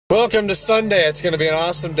Welcome to Sunday. It's going to be an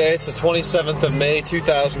awesome day. It's the 27th of May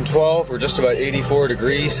 2012. We're just about 84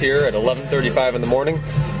 degrees here at 11:35 in the morning.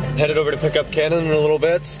 Headed over to pick up Cannon in a little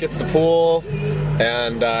bit, get to the pool,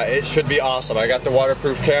 and it should be awesome. I got the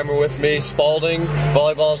waterproof camera with me, Spalding,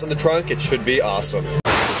 volleyball's in the trunk. It should be awesome.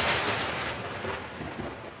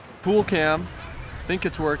 Pool cam. Think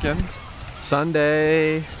it's working.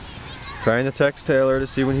 Sunday. Trying to text Taylor to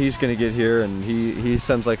see when he's going to get here, and he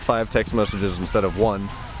sends like 5 text messages instead of 1.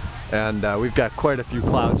 And we've got quite a few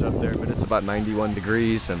clouds up there, but it's about 91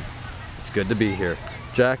 degrees, and it's good to be here.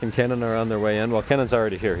 Jack and Cannon are on their way in. Well, Cannon's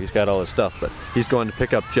already here. He's got all his stuff, but he's going to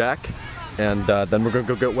pick up Jack, and then we're going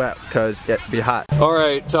to go get wet because it'll be hot. All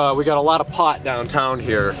right, we got a lot of pot downtown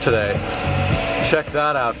here today. Check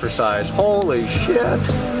that out for size. Holy shit.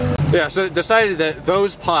 Yeah, so decided that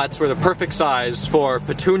those pots were the perfect size for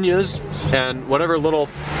petunias and whatever little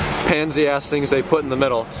pansy-ass things they put in the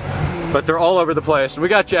middle. But they're all over the place. And we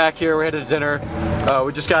got Jack here, we're headed to dinner.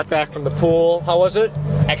 We just got back from the pool. How was it?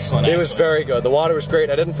 Excellent. It was very good. The water was great.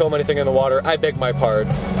 I didn't film anything in the water. I beg my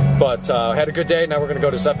pardon. But had a good day. Now we're going to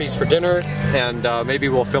go to Zeppi's for dinner, and maybe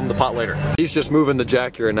we'll film the pot later. He's just moving the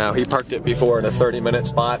Jack here now. He parked it before in a 30-minute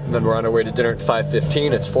spot, and then we're on our way to dinner at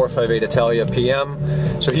 5:15. It's 458 Italia PM.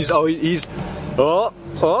 So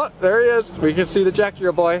oh, there he is. We can see the Jack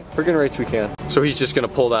here, boy. Friggin' rates we can. So he's just going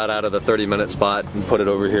to pull that out of the 30-minute spot and put it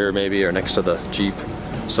over here maybe, or next to the Jeep,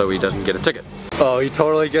 so he doesn't get a ticket. Oh, he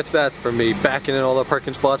totally gets that from me, backing in all the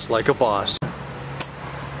parking spots like a boss.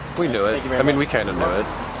 We knew it. I mean, we kind of knew it.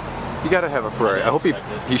 You gotta have a Ferrari. I hope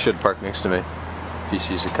he should park next to me if he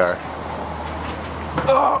sees a car.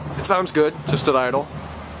 Oh, it sounds good. Just an idle.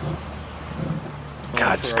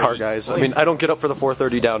 God, just car guys. I mean, I don't get up for the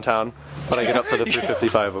 4:30 downtown, but I get up for the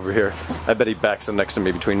 3:55 over here. I bet he backs in next to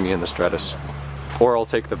me between me and the Stratus. Or I'll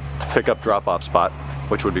take the pickup drop-off spot,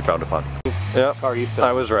 which would be frowned upon. Yep,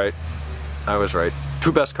 I was right. I was right.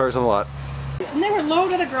 2 best cars on the lot. And they were low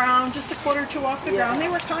to the ground, just a foot or 2 off the ground. They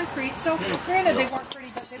were concrete, so granted they weren't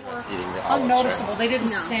pretty, but they were unnoticeable. They didn't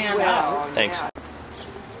stand out. Thanks.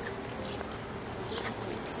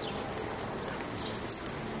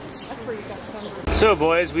 So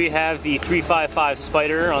boys, we have the 355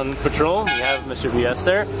 Spider on patrol. We have Mr. BS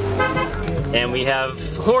there. And we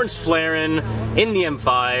have horns flaring in the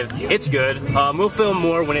M5. It's good. We'll film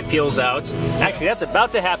more when it peels out. Actually, that's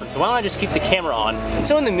about to happen, so why don't I just keep the camera on?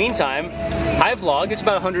 So in the meantime, I vlog. It's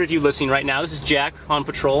about 100 of you listening right now. This is Jack on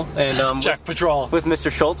patrol. And Jack Patrol. With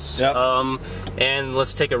Mr. Schultz. Yep. And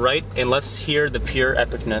let's take a right, and let's hear the pure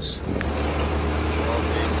epicness.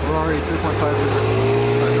 Ferrari 3.5 liter.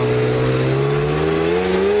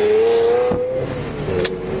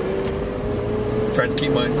 Trying to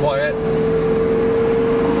keep mine quiet.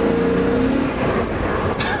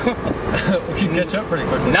 We can catch up pretty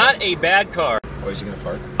quickly. Not a bad car. Oh, is he gonna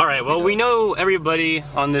park? Alright, well, we know everybody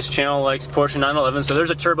on this channel likes Porsche 911, so there's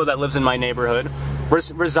a turbo that lives in my neighborhood.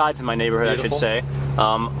 Resides in my neighborhood, beautiful. I should say.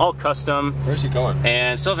 All custom. Where's he going?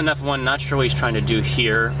 And still have an F1, not sure what he's trying to do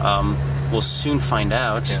here. We'll soon find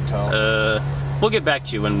out. Can't tell. We'll get back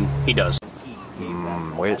to you when he does.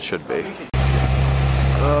 Way it should be.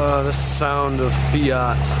 The sound of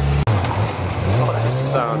Fiat. Oh,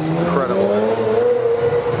 this sounds incredible.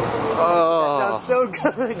 Oh. That sounds so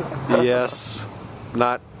good. Yes.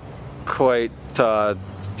 Not quite,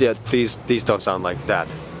 yeah, these don't sound like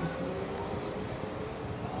that.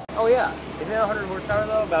 Oh yeah. Isn't it 100 horsepower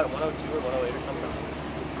though? About 102 or 108 or something?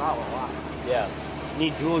 It's not a lot. Yeah. You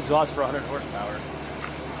need dual exhaust for 100 horsepower.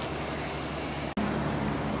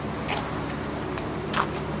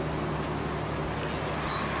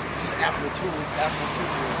 After 2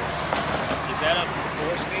 Is that up to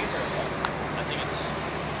 4 speed or what? I think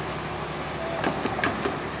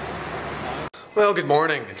it's... Well, good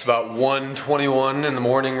morning. It's about 1:21 in the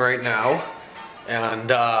morning right now, and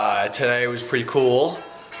today was pretty cool.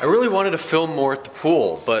 I really wanted to film more at the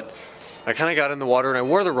pool, but I kind of got in the water and I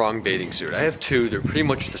wore the wrong bathing suit. I have 2. They're pretty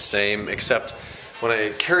much the same, except when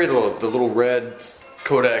I carry the little red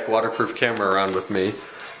Kodak waterproof camera around with me,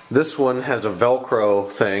 this one has a Velcro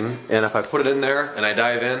thing, and if I put it in there and I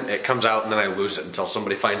dive in, it comes out and then I lose it until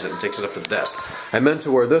somebody finds it and takes it up to the desk. I meant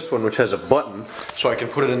to wear this one, which has a button, so I can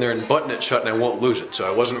put it in there and button it shut and I won't lose it. So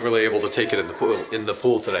I wasn't really able to take it in the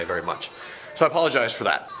pool today very much. So I apologize for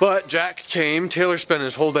that. But Jack came. Taylor spent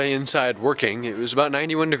his whole day inside working. It was about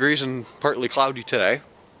 91 degrees and partly cloudy today.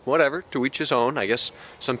 Whatever, to each his own. I guess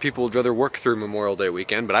some people would rather work through Memorial Day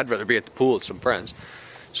weekend, but I'd rather be at the pool with some friends.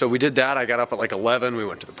 So we did that. I got up at like 11, we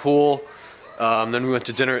went to the pool, then we went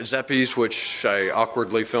to dinner at Zeppi's, which I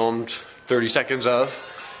awkwardly filmed 30 seconds of.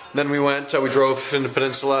 Then we drove into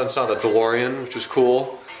Peninsula and saw the DeLorean, which was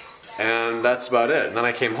cool. and that's about it. And then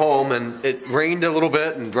I came home and it rained a little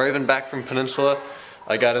bit, and driving back from Peninsula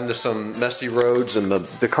I got into some messy roads, and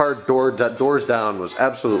the car doors down was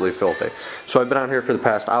absolutely filthy. So I've been out here for the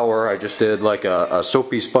past hour. I just did like a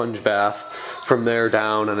soapy sponge bath from there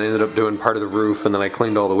down, and I ended up doing part of the roof, and then I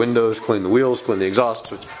cleaned all the windows, cleaned the wheels, cleaned the exhaust,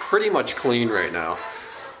 so it's pretty much clean right now,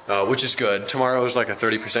 which is good. Tomorrow is like a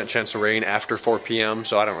 30% chance of rain after 4 p.m.,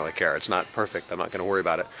 so I don't really care. It's not perfect. I'm not going to worry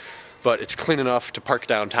about it. But it's clean enough to park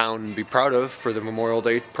downtown and be proud of for the Memorial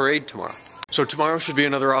Day parade tomorrow. So tomorrow should be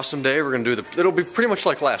another awesome day. We're going to do it'll be pretty much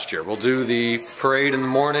like last year. We'll do the parade in the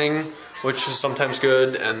morning, which is sometimes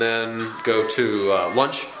good, and then go to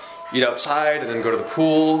lunch, eat outside, and then go to the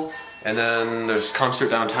pool, and then there's a concert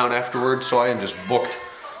downtown afterwards, so I am just booked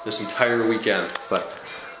this entire weekend. But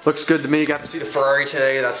looks good to me. Got to see the Ferrari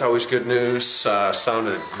today. That's always good news.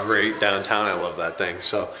 Sounded great downtown. I love that thing.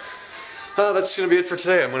 So that's going to be it for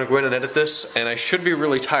today. I'm going to go in and edit this, and I should be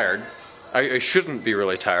really tired. I shouldn't be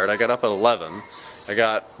really tired. I got up at 11. I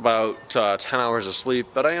got about 10 hours of sleep,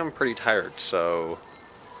 but I am pretty tired, so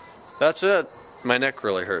that's it. My neck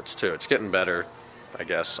really hurts too. It's getting better, I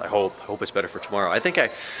guess. I hope it's better for tomorrow. I think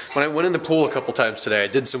when I went in the pool a couple times today, I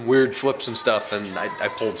did some weird flips and stuff, and I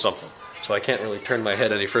pulled something. So I can't really turn my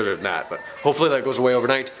head any further than that, but hopefully that goes away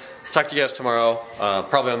overnight. Talk to you guys tomorrow,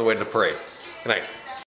 probably on the way to the parade. Good night.